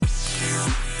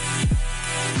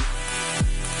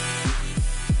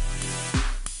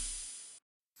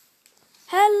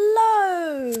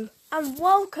and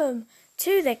welcome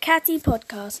to the Catty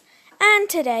Podcast. And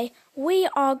today we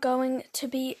are going to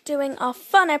be doing our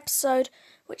fun episode,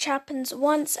 which happens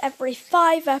once every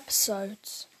 5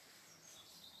 episodes.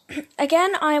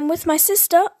 Again, I am with my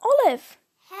sister, Olive.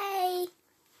 Hey!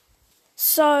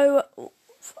 So,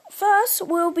 first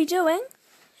we'll be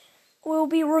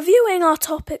reviewing our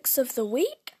topics of the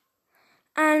week,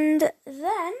 and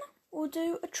then we'll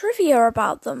do a trivia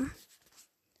about them.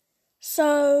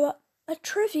 So, a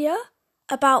trivia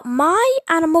about my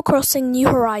Animal Crossing New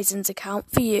Horizons account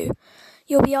for you.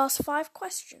 You'll be asked 5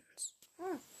 questions.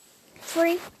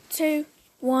 3, 2,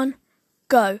 1,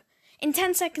 go. In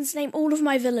 10 seconds, name all of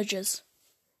my villagers.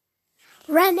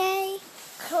 Renee,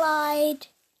 Clyde.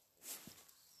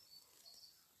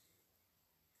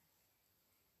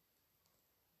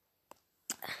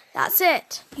 That's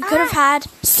it. You could have had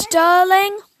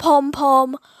Sterling, Pom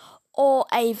Pom, or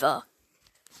Ava.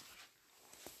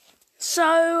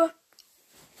 So,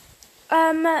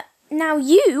 now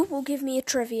you will give me a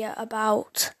trivia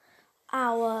about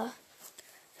our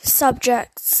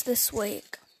subjects this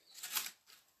week.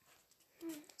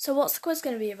 So what's the quiz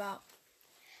going to be about?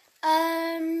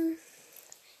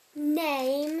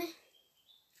 Name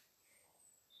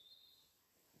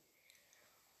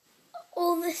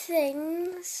all the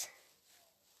things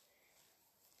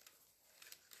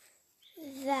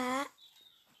that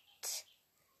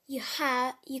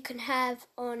you can have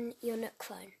on your Nook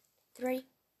phone. 3,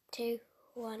 2,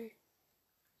 1.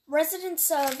 Resident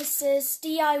services,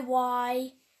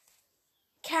 DIY,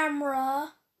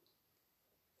 camera.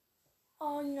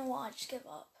 Oh, you know what? I just give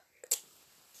up.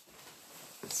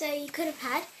 So you could have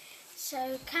had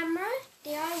camera,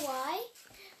 DIY,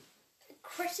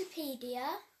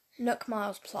 Critterpedia, Nook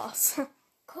Miles Plus.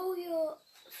 call your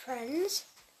friends,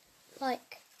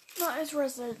 That is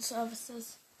resident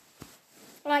services.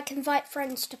 invite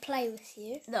friends to play with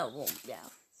you. No, well, yeah.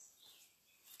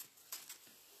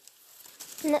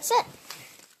 And that's it.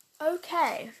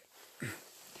 Okay.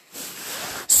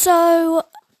 So,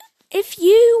 if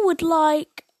you would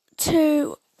like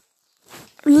to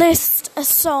list a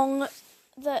song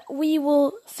that we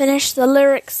will finish the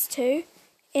lyrics to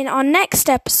in our next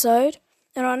episode,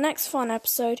 in our next fun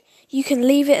episode, you can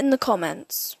leave it in the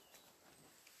comments.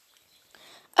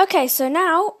 Okay, so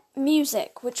now,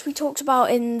 music, which we talked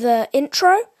about in the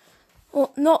intro.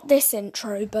 Well, not this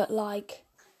intro, but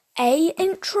a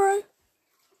intro.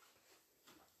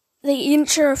 The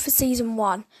intro for season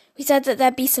 1. We said that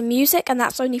there'd be some music, and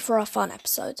that's only for our fun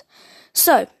episode.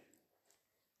 So,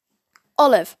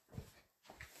 Olive,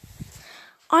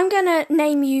 I'm going to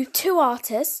name you 3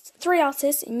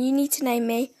 artists, and you need to name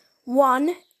me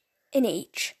one in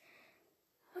each.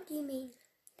 What do you mean?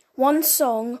 One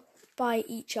song by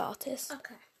each artist.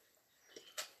 Okay.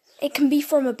 It can be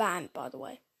from a band, by the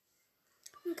way.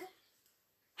 Okay.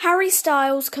 Harry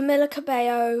Styles, Camila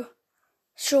Cabello,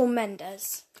 Shawn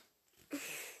Mendes.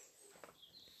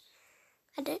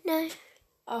 I don't know.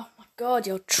 Oh my god,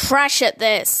 you're trash at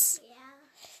this.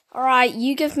 Yeah. Alright,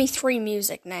 you give me 3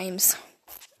 music names.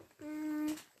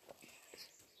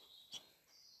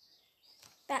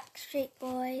 Backstreet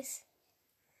Boys,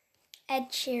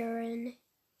 Ed Sheeran,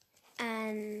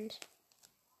 and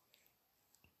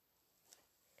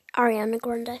Ariana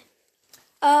Grande.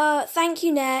 Thank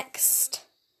you, next.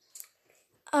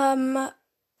 What's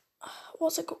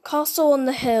it called? Castle on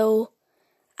the Hill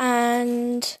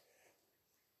and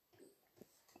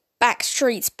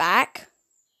Backstreet's Back.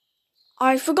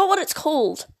 I forgot what it's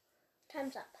called.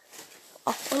 Time's up.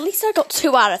 Oh, well, at least I got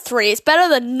 2 out of 3. It's better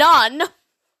than none.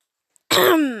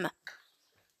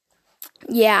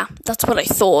 Yeah, that's what I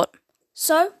thought.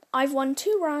 So, I've won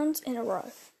 2 rounds in a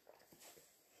row.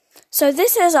 So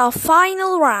this is our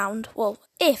final round. Well,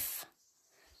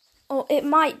 or it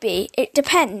might be. It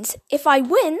depends. If I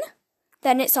win,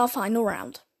 then it's our final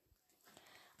round.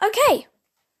 Okay.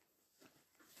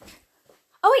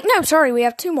 Oh wait, no, sorry, we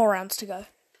have 2 more rounds to go.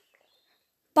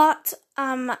 But,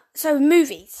 so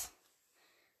movies.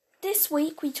 This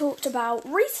week we talked about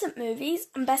recent movies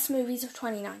and best movies of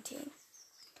 2019.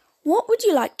 What would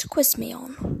you like to quiz me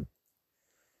on?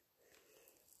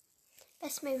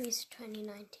 Best movies of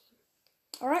 2019.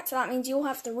 Alright, so that means you'll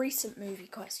have the recent movie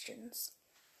questions.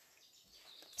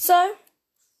 So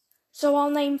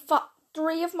I'll name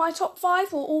 3 of my top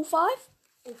 5, or all 5?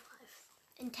 All 5.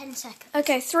 In 10 seconds.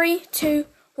 Okay, 3, 2,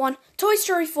 1. Toy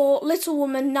Story 4, Little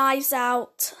Woman, Knives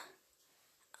Out.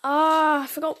 I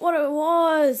forgot what it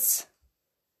was.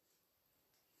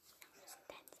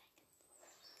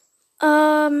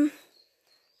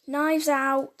 Knives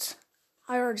Out.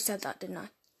 I already said that, didn't I?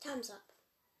 Time's up.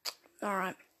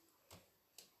 Alright.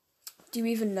 Do you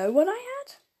even know what I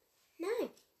had?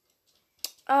 No.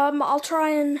 I'll try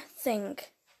and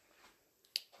think.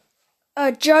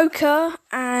 Joker,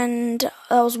 and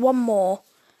there was one more.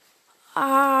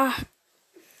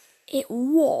 It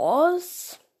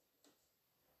was...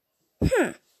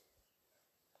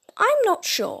 I'm not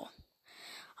sure.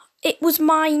 It was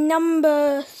my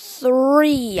number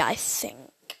 3, I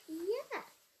think. Yeah.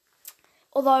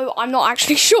 Although I'm not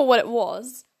actually sure what it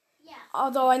was. Yeah.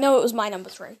 Although I know it was my number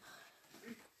 3.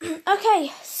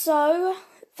 Okay, so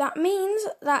that means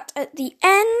that at the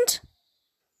end...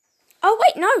 Oh,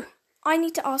 wait, no. I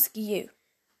need to ask you.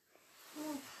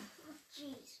 Oh,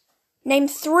 jeez. Name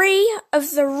 3 of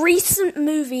the recent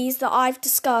movies that I've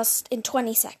discussed in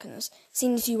 20 seconds,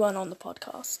 seeing as you weren't on the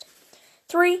podcast.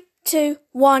 3, 2,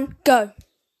 1, go.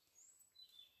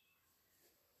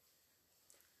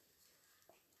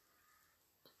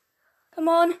 Come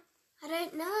on. I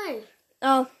don't know.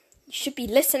 Oh, you should be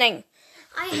listening.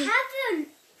 I haven't.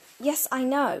 Yes, I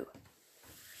know.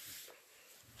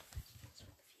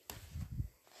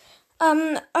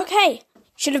 Okay.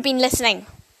 Should have been listening.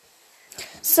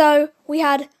 So,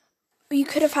 you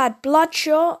could have had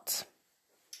Bloodshot,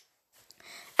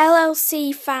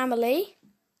 LLC Family,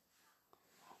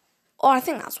 or I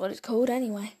think that's what it's called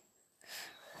anyway.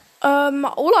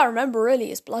 All I remember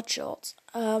really is Bloodshot.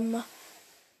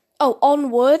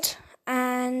 Onward,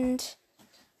 and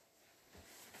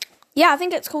yeah, I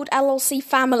think it's called LLC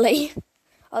Family,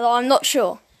 although I'm not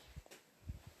sure.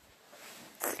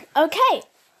 Okay,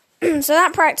 so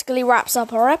that practically wraps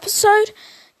up our episode.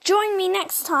 Join me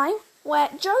next time, where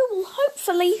Joe will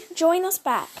hopefully join us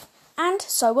back, and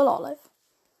so will Olive.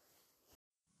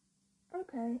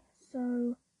 Okay,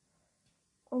 so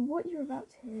what you're about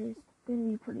to hear is going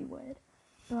to be pretty weird,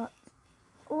 but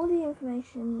all the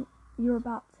information you're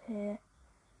about to hear,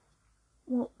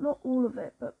 well, not all of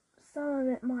it, but some of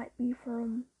it might be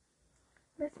from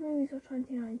Best Movies of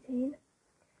 2019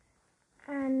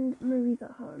 and Movies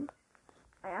at Home.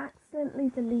 I accidentally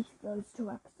deleted those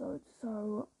 2 episodes,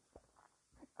 so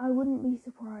I wouldn't be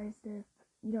surprised if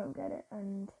you don't get it,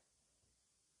 and,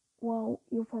 well,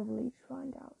 you'll probably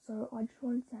find out. So I just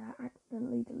wanted to say I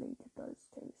accidentally deleted those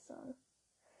 2, so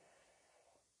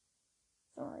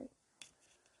sorry.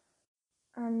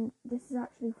 And this is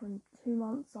actually from 2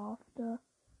 months after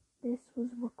this was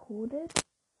recorded.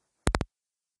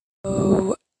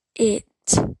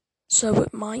 So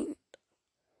it might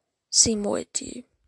seem weird to you.